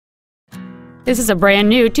This is a brand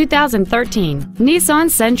new 2013 Nissan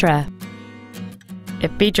Sentra.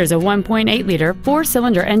 It features a 1.8-liter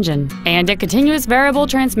four-cylinder engine and a continuous variable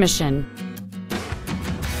transmission.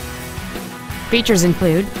 Features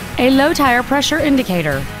include a low tire pressure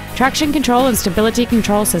indicator, traction control and stability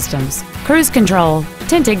control systems, cruise control,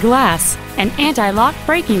 tinted glass, an anti-lock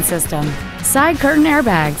braking system, side curtain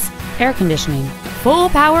airbags, air conditioning, full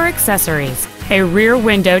power accessories, a rear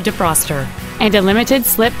window defroster, and a limited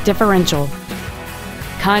slip differential.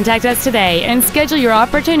 Contact us today and schedule your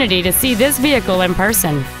opportunity to see this vehicle in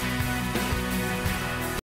person.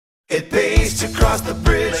 It pays to cross the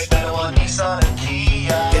bridge. Manawa, Nissan, and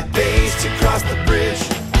Kia. It pays to cross the bridge.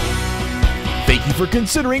 Thank you for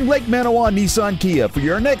considering Lake Manawa Nissan Kia for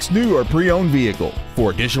your next new or pre-owned vehicle.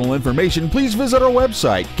 For additional information, please visit our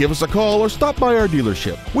website, give us a call, or stop by our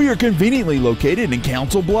dealership. We are conveniently located in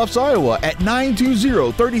Council Bluffs, Iowa at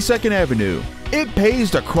 920 32nd Avenue. It pays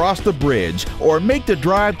to cross the bridge or make the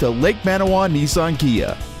drive to Lake Manawa Nissan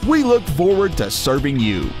Kia. We look forward to serving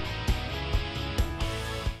you.